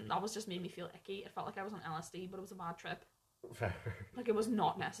 That was just made me feel icky. It felt like I was on LSD, but it was a bad trip. Fair. Like, it was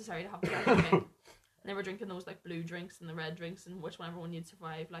not necessary to have the They were drinking those, like, blue drinks and the red drinks and which one everyone you'd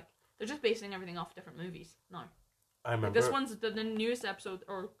survive. Like, they're just basing everything off different movies now. I remember. Like, this one's the newest episode,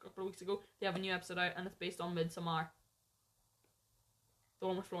 or a couple of weeks ago, they have a new episode out, and it's based on Midsommar. The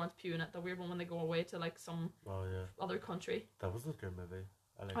one with Florence Pugh in it, the weird one when they go away to, like, some other country. That was a good movie.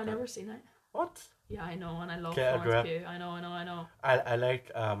 I've never seen it. What? Yeah, I know, and I love Get a Florence grip. Pugh. I know. I like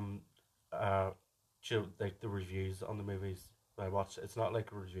like the reviews on the movies that I watch. It's not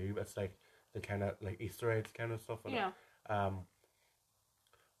like a review. It's like the kind of like Easter eggs kind of stuff. In Yeah. it.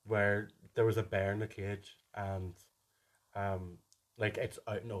 Where there was a bear in a cage and like it's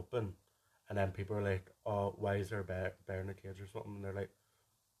out and open, and then people are like, "Oh, why is there a bear in a cage or something?" And they're like,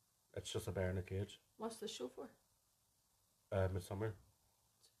 "It's just a bear in a cage." What's the show for? Midsummer.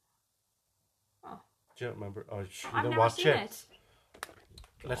 Oh. Do you remember? Oh, you I've didn't never watch seen it.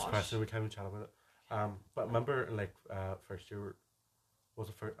 Next Gosh. question, we can't even chat about it. But remember in like first year, was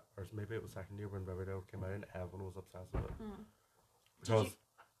it first, or maybe it was second year when Riverdale came out and everyone was obsessed with it because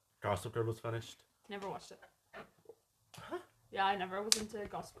Gossip Girl was finished. Never watched it. Yeah, I never was into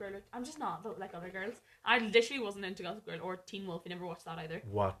Gossip Girl. I'm just not like other girls. I literally wasn't into Gossip Girl or Teen Wolf. You never watched that either.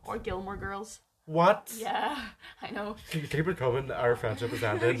 What? Or Gilmore Girls. What? Yeah, I know. Keep it coming. Our friendship is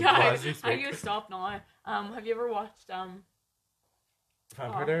ending. Yeah, As you I speak. need to stop now. Have you ever watched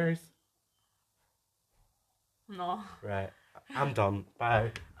Vampire Diaries. No. Right. I'm done.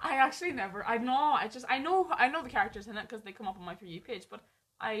 Bye. I actually never. I know the characters in it because they come up on my For You page, but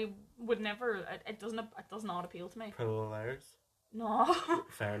I would never. It does not appeal to me. Pretty Little Liars. No.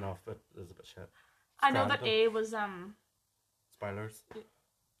 Fair enough, but it was a bit shit. I know that Scandal. A was Spoilers.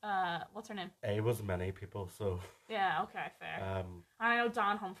 what's her name? A was many people, so Yeah. Okay. Fair. I know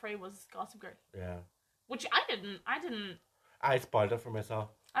Dan Humphrey was Gossip Girl, yeah. which I didn't. I spoiled it for myself.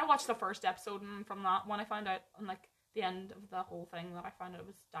 I watched the first episode, and from that, when I found out on like the end of the whole thing that I found out it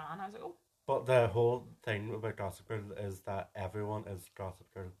was Dan, I was like, oh. But the whole thing about Gossip Girl is that everyone is Gossip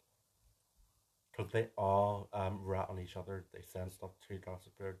Girl. Because they all rat on each other. They send stuff to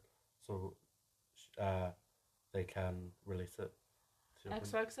Gossip Girl. So they can release it. to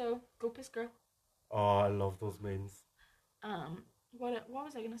everyone. XOXO, go piss girl. Oh, I love those memes. What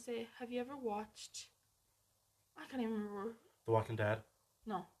was I gonna say? Have you ever watched? I can't even remember. The Walking Dead.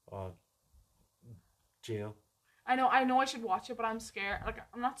 No. Jail. I know I should watch it, but I'm scared. Like,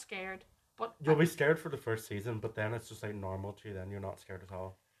 I'm not scared, but You'll be scared for the first season, but then it's just like normal to you. Then you're not scared at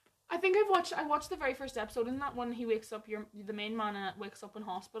all. I think I watched the very first episode. Isn't that when he wakes up? The main man in it wakes up in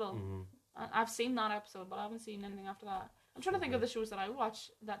hospital. Mm-hmm. I've seen that episode, but I haven't seen anything after that. I'm trying to think of the shows that I watch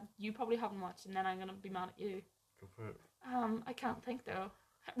that you probably haven't watched, and then I'm gonna be mad at you. Go for it. I can't think though.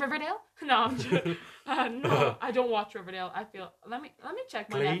 Riverdale? No, I'm joking. No, I don't watch Riverdale. I feel. Let me check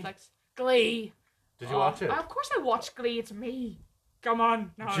my Glee? Netflix. Glee. Did you watch it? Of course I watched Glee. It's me. Come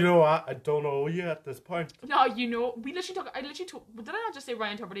on. No. Do you know what? I don't know you at this point. No, you know, I literally took. Did I not just say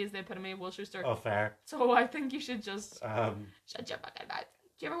Ryan Tuberty is the epitome of Will Schuster? Oh, fair. So I think you should just Shut your fucking mouth.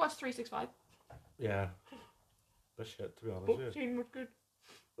 Do you ever watch 365? Yeah. But shit, to be honest. Boat scene was good.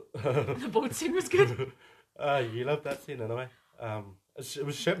 The boat scene was good. You loved that scene anyway. It was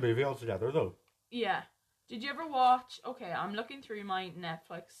a shit movie altogether though. Yeah. Did you ever watch? Okay, I'm looking through my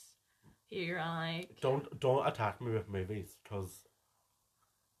Netflix here. Don't attack me with movies, because.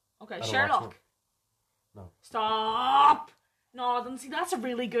 Okay, I don't Sherlock. watch No. Stop. No, then see that's a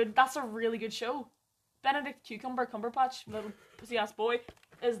really good show. Benedict Cumberbatch, little pussy ass boy,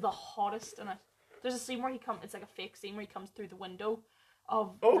 is the hottest in it. There's a scene where it's like a fake scene where he comes through the window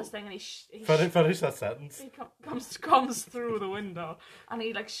of this thing, and he finish that sentence. He comes through the window, and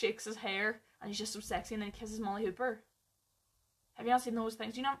he like shakes his hair, and he's just so sexy, and then he kisses Molly Hooper. Have you not seen those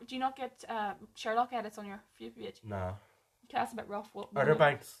things? Do you not get Sherlock edits on your view page? Nah. Okay, that's a bit rough. Outer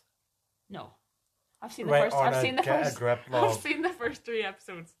Banks. No, I've seen the first. I've seen the first 3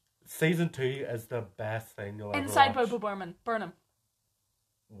 episodes. Season 2 is the best thing you'll ever Inside watch. Bo Burnham.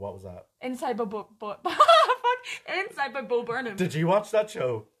 What was that? Inside by Bo Burnham. Did you watch that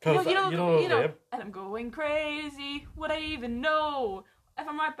show? You You know, and I'm going crazy. Would I even know if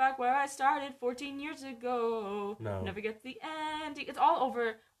I'm right back where I started 14 years ago? No. Never get to the end. It's all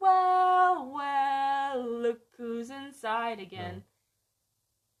over. Well, look who's inside again. No.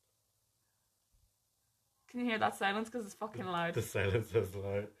 Can you hear that silence? Because it's fucking loud. The silence is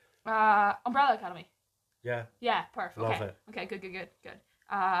loud. Umbrella Academy. Yeah. Yeah, perfect. Love Okay. it. Okay, good.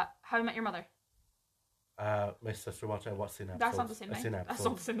 How I Met Your Mother. My sister watched it. I've seen episodes. That's not the same I've thing. seen That's episodes.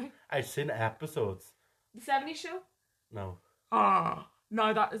 not the same thing. I've seen episodes. The 70s Show? No.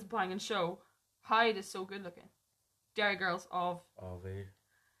 No, that is a banging show. Hyde is so good looking. Derry Girls of. Oh, the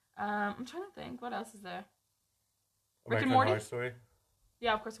I'm trying to think. What else is there? Rick American and Morty? Horror Story.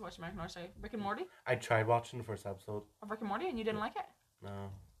 Yeah, of course I watched American Horror Story. Rick and Morty? I tried watching the first episode. Of Rick and Morty, and you didn't like it?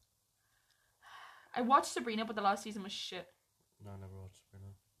 No, I watched Sabrina, but the last season was shit. no, I never watched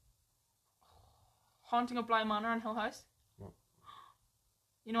Sabrina. Haunting of Bly Manor and Hill House? No.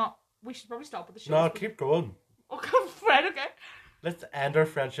 You know what? We should probably stop with the show. No, keep going. Okay, right, okay. Let's end our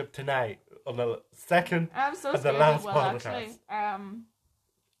friendship tonight on the second. I'm so And the scared. last Well, podcast. actually,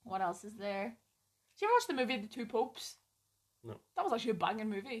 what else is there? Did you ever watch the movie The Two Popes? No. That was actually a banging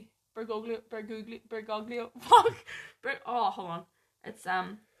movie. Bergoglio. Fuck. Oh, hold on. It's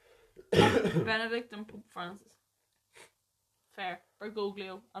Benedict and Pope Francis. Fair.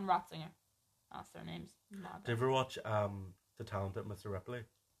 Bergoglio and Ratzinger. That's their names. Mad. Did you ever watch The Talented Mr. Ripley?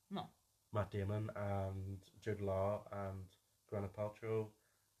 No. Matt Damon and Jude Law and Gwyneth Paltrow.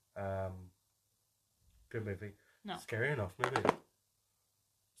 Good movie. No. Scary enough movie.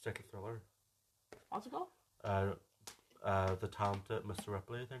 It's like a thriller. What's it called? The Talented Mr.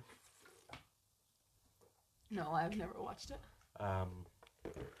 Ripley, I think. No, I've never watched it.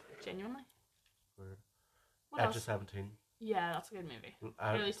 Genuinely. Weird. What Edge else? of 17. Yeah, that's a good movie.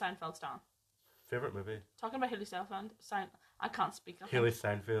 Haley Steinfeld's down. Favorite movie? Talking about Haley Steinfeld, I can't speak. I think. Haley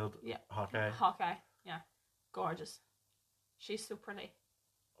Steinfeld. Yeah. Hawkeye. Hawkeye. Yeah. Gorgeous. She's so pretty.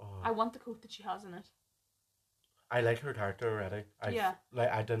 Oh. I want the coat that she has in it. I like her character already. Yeah.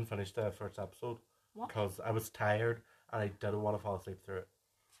 Like I didn't finish the first episode What? because I was tired and I didn't want to fall asleep through it.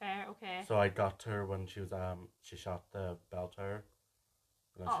 Fair, okay. So I got to her when she was she shot the bell tower.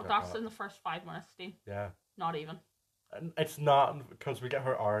 And then Oh, she got that's caught. in the first 5 minutes, Dean. Yeah. Not even. And it's not because we get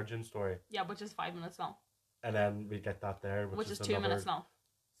her origin story, Yeah, which is 5 minutes long. and then we get that there, Which is 2 another, minutes long.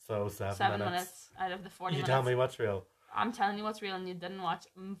 So 7 7 minutes. minutes out of the 40 You minutes. tell me what's real. I'm telling you what's real and you didn't watch.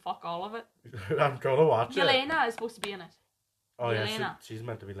 Fuck all of it. I'm gonna watch it. Yelena is supposed to be in it. Oh yeah, Yelena. she's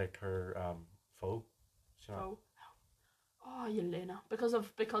meant to be like her foe. She's not- Oh, Yelena. Because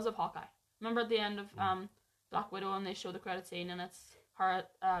of Hawkeye. Remember at the end of Black Widow and they show the credit scene and it's her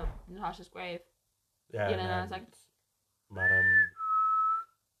at Natasha's grave. Yeah. Yelena and is like, Madam.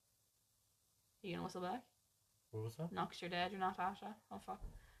 you gonna whistle back? What was that? Knocks, you're dead, you're not Natasha. Oh fuck.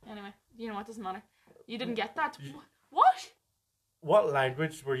 Anyway, you know what, doesn't matter. You didn't get that. What? What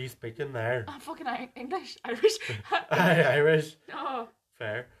language were you speaking there? I'm fucking English. Irish. Irish. Oh.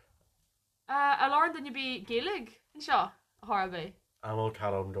 Fair. I learned that you be Gaelic. Sure. Horrible. I'm all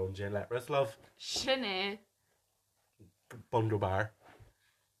cat on going Jane Lepris, love. Shinny. Bungo bar.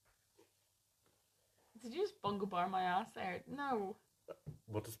 Did you just bungo bar my ass there? No.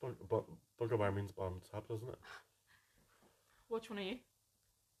 What does bungo bar means bottom top, doesn't it? Which one are you?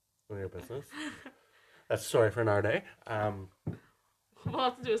 None of your business. That's sorry for another day. We'll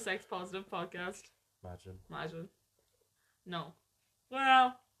have to do a sex positive podcast. Imagine. No.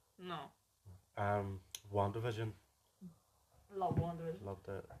 Well, no. WandaVision. Love WandaVision. Loved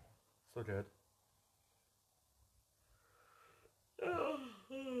it. So good.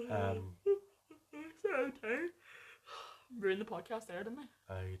 So tired. Ruined the podcast there, didn't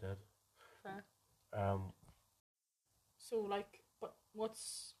I? You did. Fair. So like, but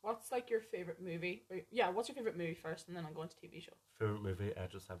what's like your favorite movie? Or, yeah, what's your favorite movie first, and then I'll go into TV show. Favorite movie,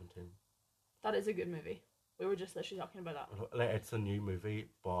 Edge of 17. That is a good movie. We were just literally talking about that. Like, it's a new movie,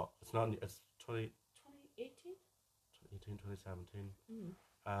 but it's not. It's 2018. 2018, 2017.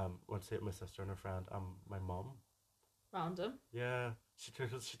 Went to see it with my sister and her friend and my mum. Random. Yeah, she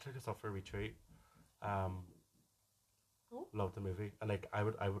took us off for a retreat. Oh. Loved the movie, and like I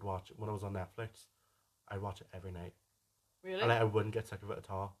would watch it when it was on Netflix. I'd watch it every night, Really? and I wouldn't get sick of it at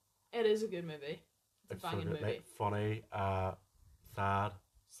all. It is a good movie. It's a so banging good, movie. like funny, sad.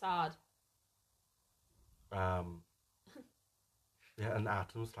 Sad. Yeah, and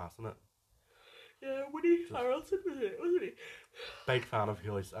Atom was class in it. Yeah, Woody Harrelson was it, wasn't he? Big fan of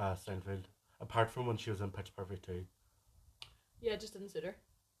Haley Steinfeld. Apart from when she was in Pitch Perfect 2. Yeah, just didn't suit her.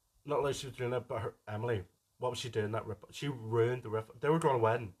 Not like she was doing it, but Emily, what was she doing that rip? She ruined the riff. They were going to a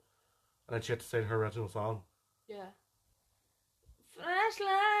wedding, and then she had to sing her original song. Yeah.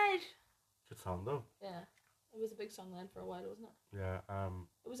 Flashlight. Good song though. Yeah, it was a big song then for a while, wasn't it? Yeah.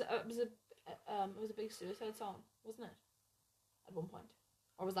 It was a big suicide song, wasn't it? At one point,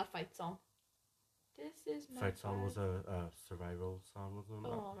 or was that fight song? This is my Fight song was a survival song, wasn't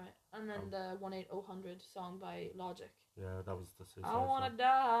it? Oh right, and then the 18000 song by Logic. Yeah, that was the suicide I wanna song.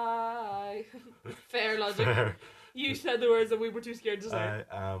 die. Fair Logic. Fair. You said the words that we were too scared to say.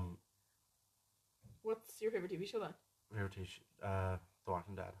 Um, What's your favorite TV show then? The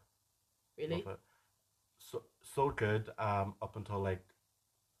Walking Dead. Really? Love it. So good. Up until like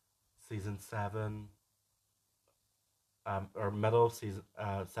season 7, or middle of season,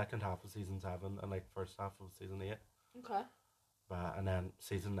 second half of season 7, and like first half of season 8. Okay. And then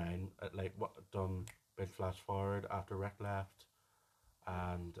season 9, like what done big flash forward after Rick left,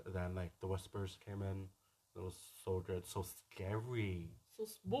 and then like the Whispers came in. It was so good, so scary, So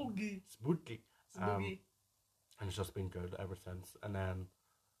spooky. spooky. Spooky. And it's just been good ever since. And then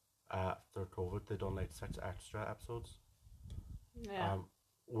after COVID, they done like 6 extra episodes, Yeah.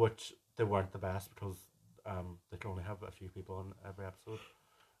 which they weren't the best because they could only have a few people in every episode.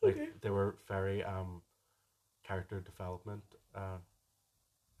 Like Okay. they were very character development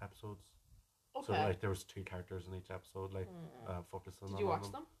episodes. Okay. So like there was 2 characters in each episode, like focusing on. Did you watch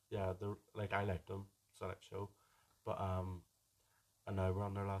them. them? Yeah, they're like I liked them. It's a nice show, but and now we're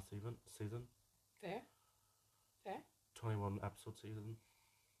on their last season. Fair. 21 episode season.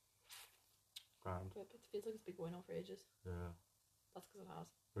 Grand. But it feels like it's been going on for ages. Yeah. That's because it has.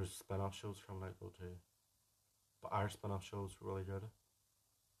 There's spin-off shows coming out though too. But our spin-off shows were really good.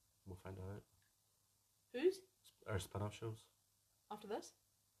 We'll find out. Whose? Our spin-off shows. After this?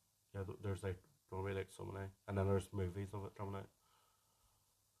 Yeah, there's like going to be like so many. And then there's movies of it coming out.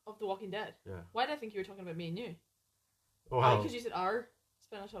 Of The Walking Dead? Yeah. Why did I think you were talking about me and you? Well, Because you said our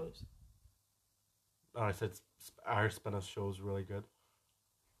spin-off shows. I said our spin-off shows really good.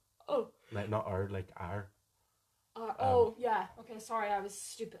 Oh. Like not our, like our. Oh, yeah. Okay, sorry, I was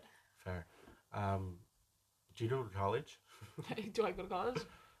stupid. Fair. Do you go to college? Do I go to college?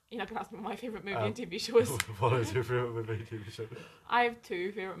 You're not going to ask me what my favourite movie and TV show is. What is your favourite movie and TV show? I have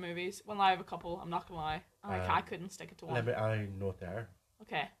 2 favourite movies. Well, I have a couple, I'm not going to lie. I couldn't stick it to one. I know it there.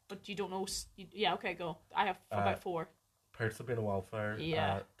 Okay, but you don't know... yeah, okay, go. I have about 4. Pirates of Being a Wildfire.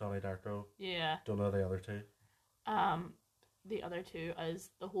 Yeah. Donnie Darko. Yeah. Don't know the other 2. The other 2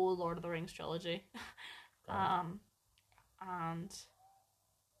 is the whole Lord of the Rings trilogy. And...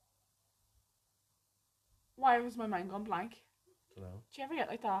 Why was my mind gone blank? Don't know. Did you ever get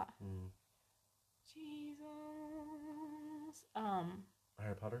like that? Jesus.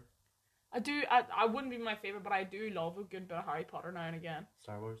 Harry Potter. I do. I wouldn't be my favorite, but I do love a good bit of Harry Potter now and again.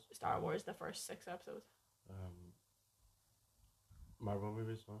 Star Wars. Star Wars, the first 6 episodes. Marvel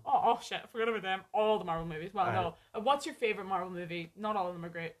movies. No? Oh shit! I forgot about them. All the Marvel movies. Well, I- no. What's your favorite Marvel movie? Not all of them are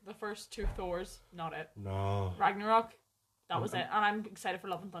great. The first 2 Thors, not it. No. Ragnarok, that was it. And I'm excited for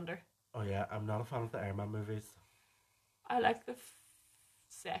Love and Thunder. Oh yeah, I'm not a fan of the Iron Man movies. I like the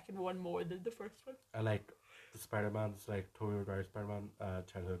second one more than the first one. I like the Spider-Man's, like Tobey Maguire Spider-Man,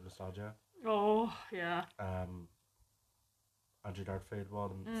 childhood nostalgia. Oh yeah. Andrew Garfield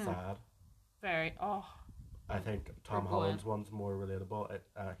one, sad. Very. Oh. I think Tom Holland's one's more relatable.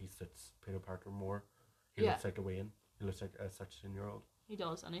 He suits Peter Parker more. He looks like a Wayne. He looks like a 16-year-old. He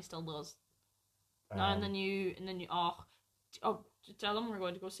does, and he still does. Now in the new tell them we're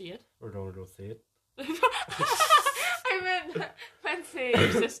going to go see it. We're going to go see it. I meant say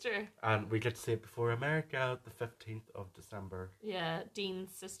your sister. And we get to see it before America, the 15th of December. Yeah,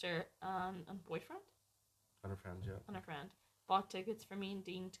 Dean's sister and boyfriend And her friends, yeah. and her friend bought tickets for me and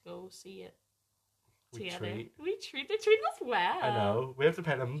Dean to go see it. We together. treat. They're treating us well. I know. We have to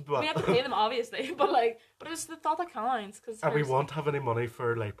pay them. But We have to pay them obviously, but it's the thought that counts because. And we won't have any money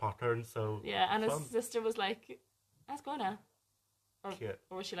for like popcorn, so. Yeah, and his fun. sister was like, "Ask Orna," Cute.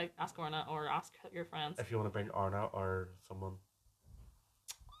 or was she like, "Ask Orna," or "Ask your friends"? If you want to bring Arna or someone.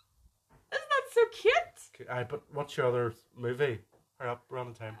 Isn't that so cute? But what's your other movie? Hurry up, we're on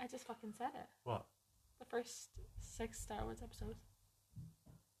the time. I just fucking said it. What? The first 6 Star Wars episodes.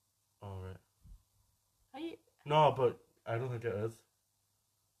 Oh, right. Are you? No, but I don't think it is.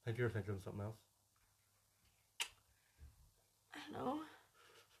 I think you're thinking of something else. I don't know.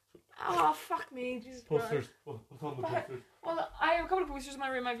 Oh, fuck me, Jesus Christ. Posters. What's on the posters? Well, I have a couple of posters in my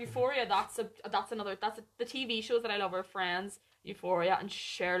room. I have Euphoria. That's the TV shows that I love are Friends, Euphoria, and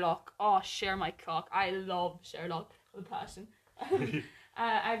Sherlock. Oh, share my cock. I love Sherlock with a passion.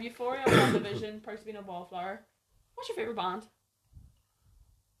 I have Euphoria, WandaVision, Perks of Being a Wallflower. What's your favourite band?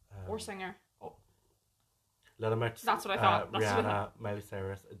 Or singer? Oh, Little Mix. That's what I thought. That's what I Rihanna, thought. Miley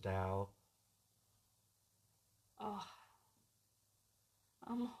Cyrus, Adele. oh.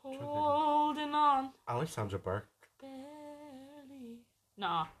 I'm holding on. Alexandra Burke. Barely.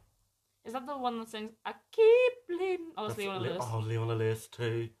 Nah. Is that the one that sings I keep bleeding? Oh, it's Leona Lewis. Oh, Leona Lewis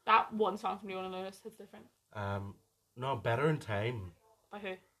too. That one song from Leona Lewis, it's different. No, Better in Time. By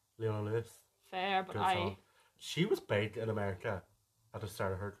who? Leona Lewis. Fair, but Good song. She was big in America at the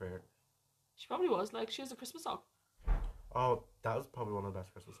start of her career. She probably was. Like, she has a Christmas song. Oh, that was probably one of the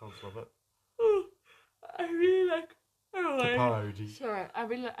best Christmas songs. Love it. I really like To party. Sure, I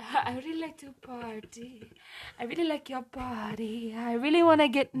really like to party. I really like your body. I really want to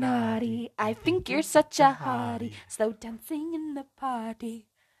get naughty. I think you're such a hottie. Slow dancing in the party.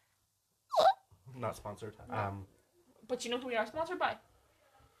 Not sponsored. But you know who we are sponsored by?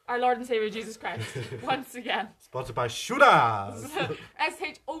 Our Lord and Savior Jesus Christ. Once again. Sponsored by Shooters.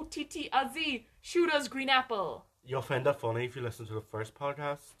 SHOTTAZ. Shooters Green Apple. You'll find that funny if you listen to the first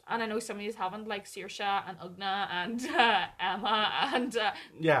podcast. And I know some of you haven't, like Saoirse and Ugna and Emma and...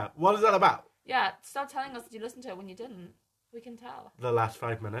 Yeah, what is that about? yeah, stop telling us that you listened to it when you didn't. We can tell. The last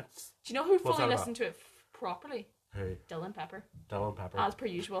 5 minutes. Do you know who What's fully that listened to it properly? Who? Dylan Pepper. Dylan Pepper. As per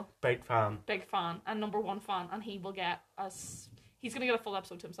usual. Big fan. Big fan. And number one fan. And he will get us... He's going to get a full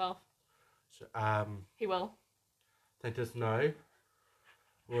episode to himself. So, He will. I think this now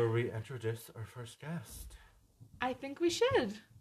where we introduce our first guest. I think we should.